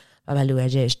 eleda.org, Babalu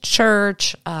Aye's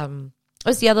Church,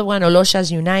 what's the other one?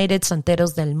 Oloshas United,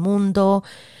 Santeros del Mundo.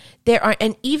 There are,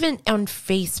 and even on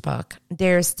Facebook,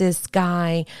 there's this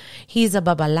guy, he's a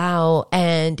babalao,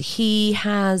 and he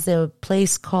has a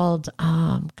place called,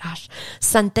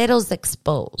 Santeros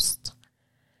Exposed.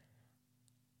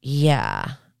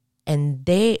 Yeah. and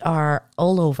they are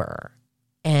all over.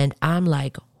 And I'm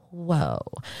like, whoa.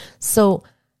 So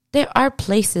there are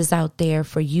places out there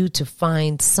for you to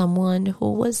find someone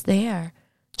who was there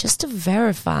just to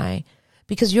verify,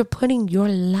 because you're putting your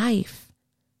life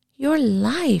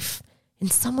in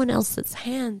someone else's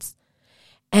hands.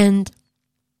 And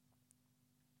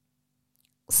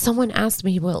someone asked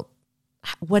me, well,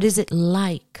 what is it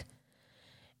like?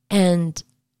 And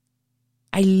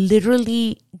I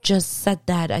literally just said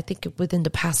that, I think within the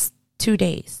past 2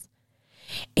 days.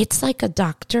 It's like a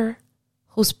doctor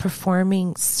who's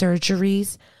performing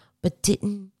surgeries but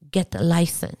didn't get the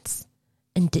license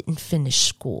and didn't finish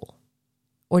school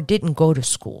or didn't go to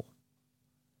school.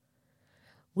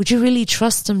 Would you really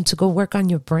trust them to go work on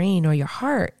your brain or your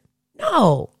heart?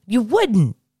 No, you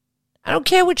wouldn't. I don't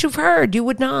care what you've heard. You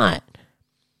would not.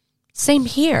 Same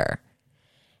here.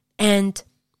 And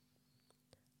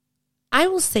I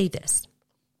will say this.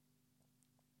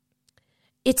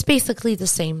 It's basically the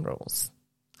same rules.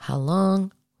 How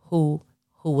long, who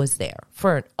was there.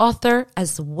 For an author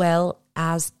as well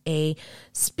as a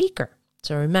speaker.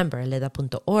 So remember,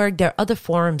 leda.org, there are other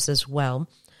forums as well.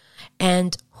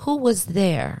 And who was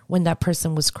there when that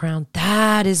person was crowned?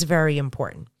 That is very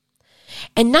important.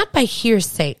 And not by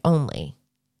hearsay only.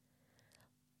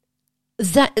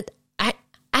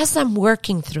 As I'm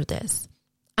working through this,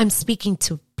 I'm speaking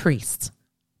to priests,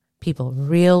 people,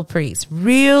 real priests,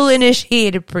 real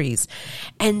initiated priests.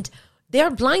 And there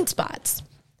are blind spots.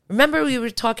 Remember, we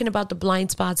were talking about the blind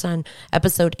spots on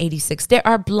episode 86. There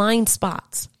are blind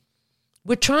spots.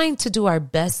 We're trying to do our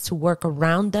best to work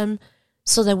around them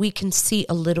so that we can see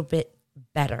a little bit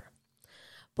better.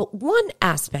 But one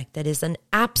aspect that is an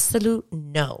absolute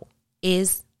no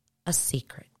is a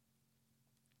secret.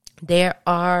 There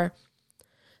are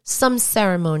some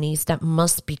ceremonies that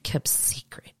must be kept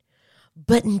secret,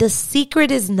 but the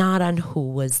secret is not on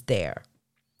who was there.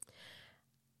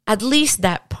 At least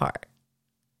that part.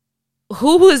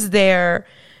 Who was there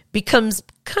becomes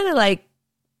kind of like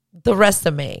the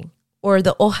resume or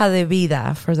the hoja de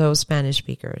vida for those Spanish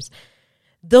speakers.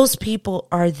 Those people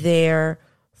are there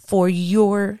for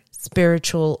your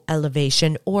spiritual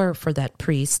elevation or for that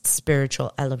priest's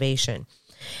spiritual elevation.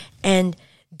 And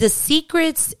the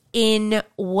secrets in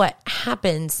what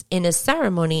happens in a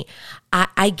ceremony,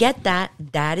 I get that.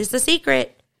 That is the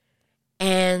secret.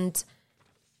 And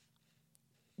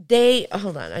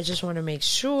hold on, I just want to make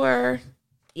sure.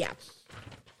 Yeah.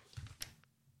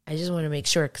 I just want to make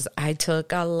sure because I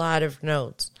took a lot of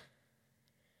notes.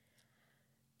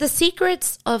 The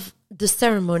secrets of the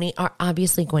ceremony are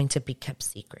obviously going to be kept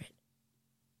secret.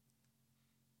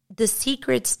 The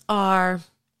secrets are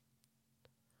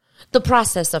the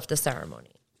process of the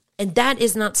ceremony. And that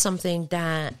is not something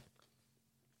that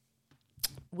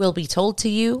will be told to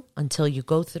you until you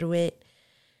go through it.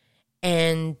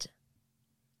 And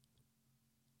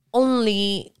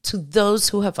only to those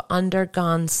who have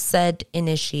undergone said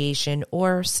initiation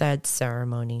or said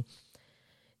ceremony,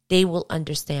 they will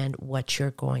understand what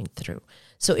you're going through.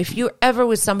 So if you're ever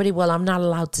with somebody, well, I'm not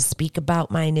allowed to speak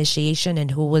about my initiation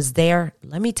and who was there,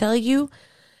 let me tell you,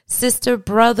 sister,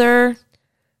 brother,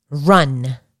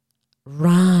 run.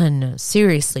 Run.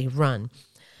 Seriously, run.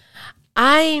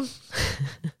 I'm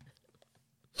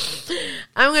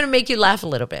going to make you laugh a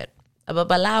little bit.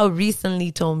 Babalao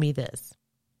recently told me this.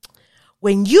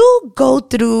 When you go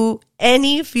through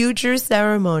any future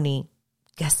ceremony,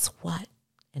 guess what?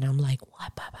 And I'm like,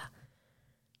 what, Baba?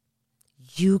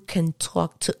 You can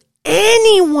talk to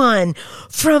anyone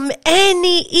from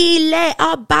any ile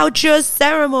about your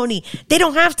ceremony. They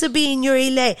don't have to be in your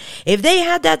ile. If they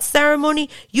had that ceremony,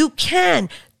 you can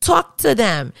talk to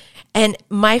them. And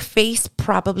my face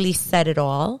probably said it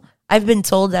all. I've been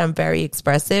told that I'm very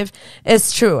expressive.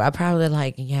 It's true. I'm probably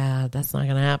like, yeah, that's not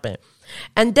going to happen.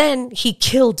 And then he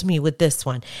killed me with this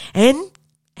one. And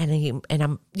he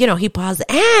paused.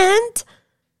 And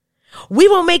we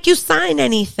won't make you sign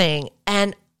anything.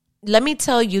 And let me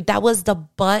tell you, that was the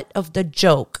butt of the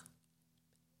joke.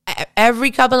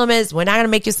 Every couple of minutes, we're not going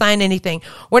to make you sign anything.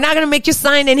 We're not going to make you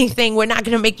sign anything. We're not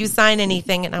going to make you sign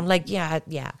anything. And I'm like, yeah.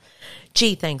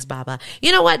 Gee, thanks, Baba.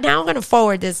 You know what? Now I'm going to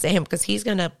forward this to him because he's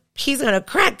going to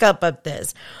crack up at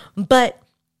this. But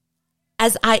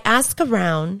as I ask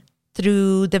around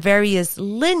through the various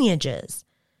lineages,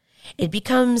 it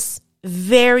becomes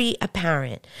very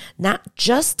apparent, not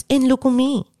just in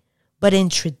Lukumi, but in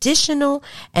traditional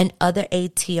and other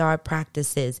ATR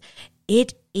practices.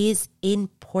 It is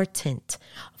important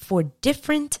for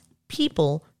different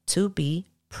people to be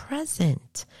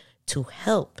present, to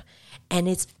help. And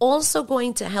it's also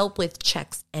going to help with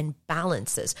checks and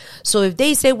balances. So if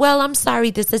they say, well, I'm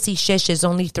sorry, this is Ishesh, is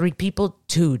only 3 people,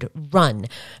 dude, run.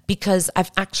 Because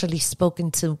I've actually spoken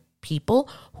to people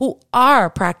who are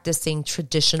practicing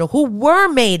traditional, who were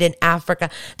made in Africa,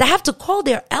 that have to call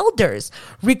their elders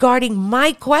regarding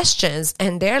my questions.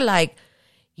 And they're like,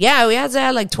 yeah, we had to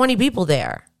have like 20 people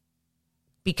there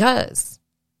because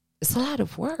it's a lot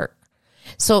of work.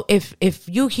 So if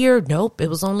you hear, nope, it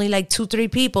was only like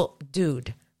 2-3 people,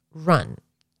 dude, run.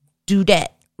 Do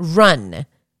that. Run.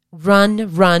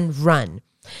 Run, run, run.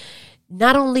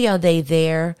 Not only are they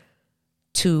there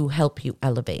to help you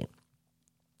elevate,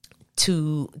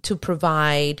 to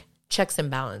provide checks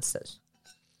and balances,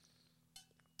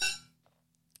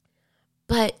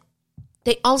 but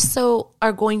they also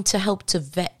are going to help to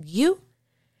vet you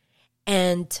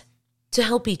and to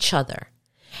help each other.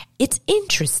 It's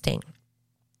interesting.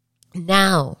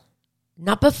 Now,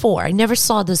 not before. I never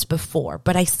saw this before,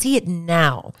 but I see it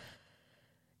now.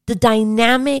 The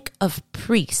dynamic of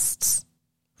priests,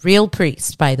 real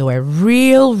priests, by the way,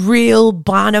 real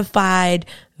bona fide,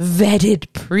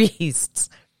 vetted priests,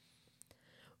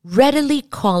 readily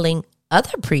calling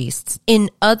other priests in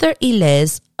other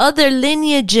iles, other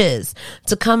lineages,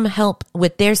 to come help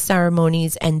with their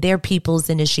ceremonies and their people's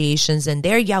initiations and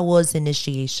their Yawo's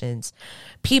initiations.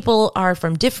 People are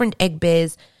from different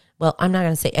Egbes. Well, I'm not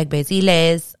going to say Egbes,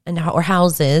 iles, or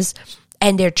houses.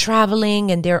 And they're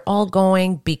traveling and they're all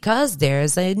going because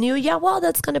there's a new Yawo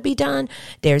that's going to be done.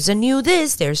 There's a new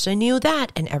this, there's a new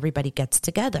that. And everybody gets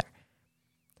together.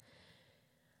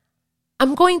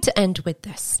 I'm going to end with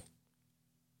this.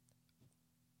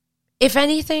 If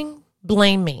anything,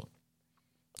 blame me.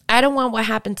 I don't want what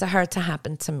happened to her to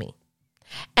happen to me.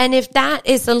 And if that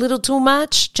is a little too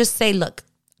much, just say, look,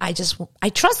 I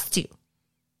trust you.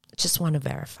 I just want to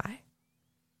verify.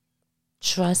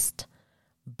 Trust,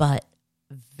 but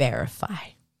verify.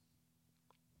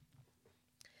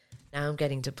 Now I'm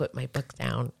getting to put my book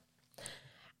down.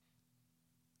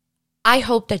 I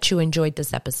hope that you enjoyed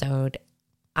this episode.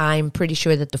 I'm pretty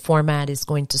sure that the format is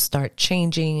going to start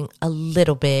changing a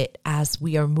little bit as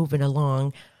we are moving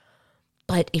along.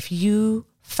 But if you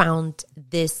found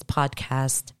this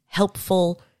podcast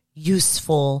helpful,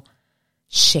 useful,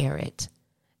 share it.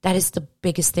 That is the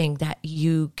biggest thing that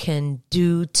you can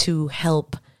do to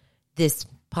help this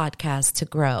podcast to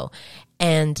grow.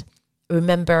 And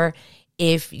remember,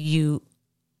 if you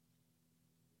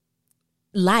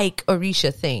like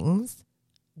Orisha things,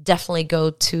 definitely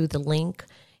go to the link.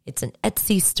 It's an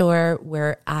Etsy store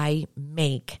where I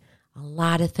make a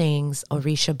lot of things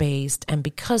Orisha based. And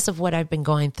because of what I've been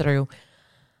going through,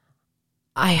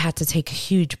 I had to take a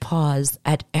huge pause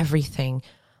at everything.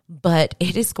 But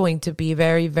it is going to be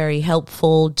very, very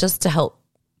helpful just to help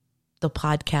the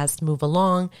podcast move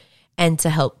along and to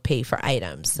help pay for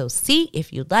items. So see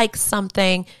if you like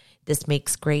something. This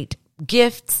makes great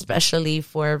gifts, especially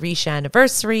for Orisha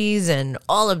anniversaries and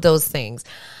all of those things.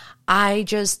 I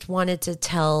just wanted to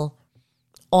tell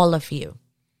all of you,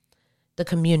 the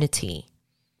community,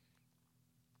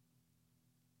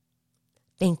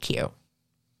 thank you.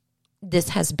 This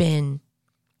has been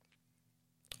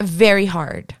very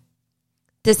hard.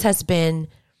 This has been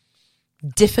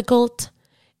difficult.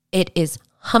 It is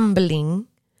humbling.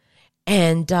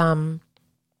 And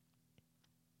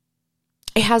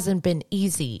it hasn't been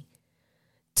easy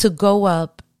to go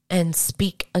up and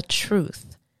speak a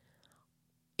truth.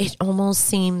 It almost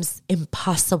seems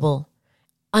impossible,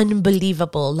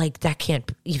 unbelievable, like that can't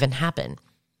even happen.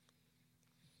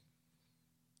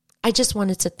 I just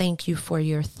wanted to thank you for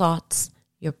your thoughts,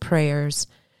 your prayers,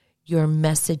 your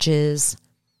messages.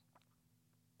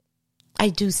 I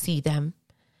do see them.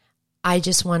 I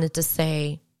just wanted to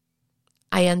say,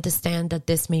 I understand that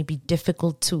this may be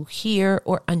difficult to hear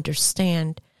or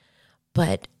understand,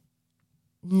 but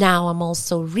now I'm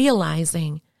also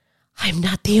realizing I'm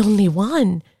not the only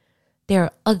one. There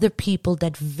are other people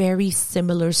that very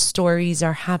similar stories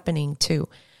are happening to.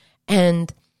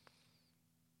 And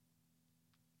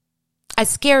as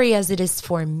scary as it is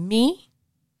for me,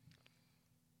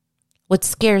 what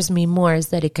scares me more is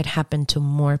that it could happen to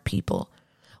more people.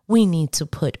 We need to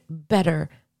put better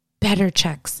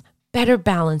checks, better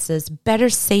balances, better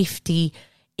safety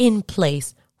in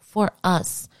place for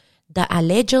us, the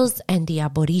Alejos and the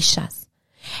Aborishas.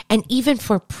 And even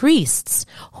for priests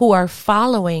who are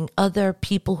following other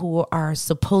people who are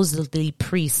supposedly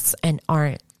priests and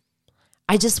aren't.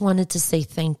 I just wanted to say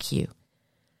thank you.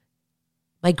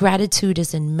 My gratitude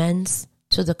is immense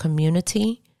to the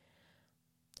community.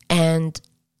 And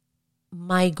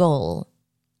my goal,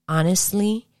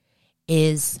 honestly,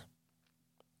 is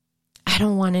I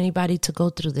don't want anybody to go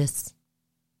through this.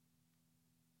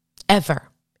 ever,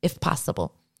 if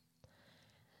possible.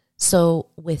 So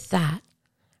with that,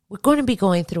 we're going to be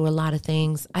going through a lot of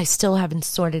things. I still haven't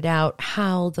sorted out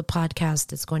how the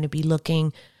podcast is going to be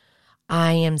looking.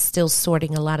 I am still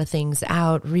sorting a lot of things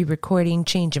out, re-recording,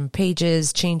 changing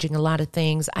pages, changing a lot of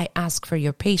things. I ask for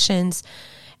your patience,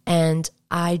 and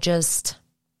I just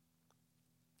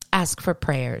ask for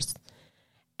prayers.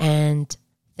 And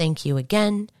thank you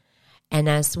again. And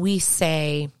as we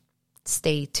say,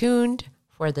 stay tuned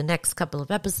for the next couple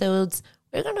of episodes.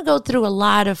 We're going to go through a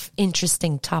lot of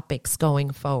interesting topics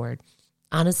going forward.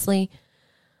 Honestly,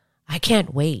 I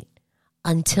can't wait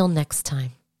until next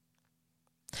time.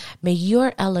 May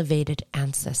your elevated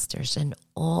ancestors and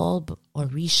all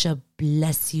Orisha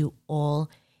bless you all.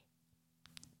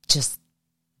 Just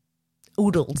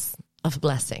oodles of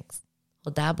blessings.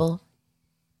 Odabo.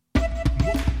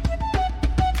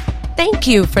 Thank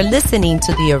you for listening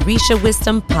to the Orisha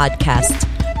Wisdom Podcast.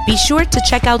 Be sure to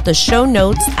check out the show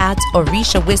notes at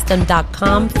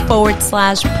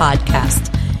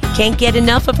orishawisdom.com/podcast. Can't get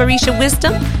enough of Orisha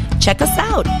Wisdom? Check us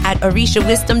out at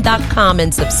orishawisdom.com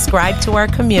and subscribe to our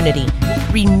community.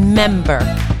 Remember,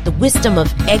 the wisdom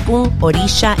of Egun,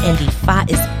 Orisha, and Ifa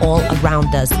is all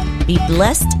around us. Be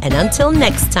blessed, and until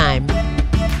next time.